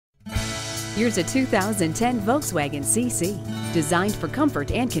Here's a 2010 Volkswagen CC. Designed for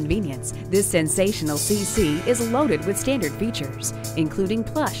comfort and convenience, this sensational CC is loaded with standard features, including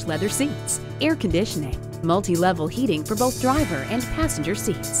plush leather seats, air conditioning, multi-level heating for both driver and passenger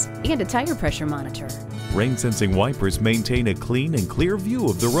seats, and a tire pressure monitor. Rain-sensing wipers maintain a clean and clear view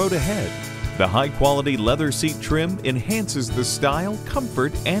of the road ahead. The high-quality leather seat trim enhances the style,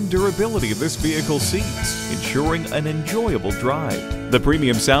 comfort, and durability of this vehicle's seats, ensuring an enjoyable drive. The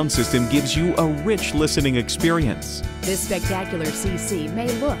premium sound system gives you a rich listening experience. This spectacular CC may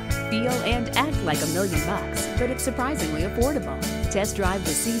look, feel, and act like $1 million, but it's surprisingly affordable. Test drive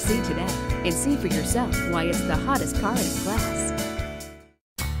the CC today and see for yourself why it's the hottest car in its class.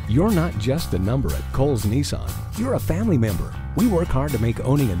 You're not just a number at Cowles Nissan. You're a family member. We work hard to make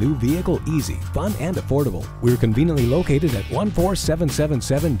owning a new vehicle easy, fun, and affordable. We're conveniently located at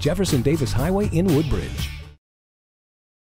 14777 Jefferson Davis Highway in Woodbridge.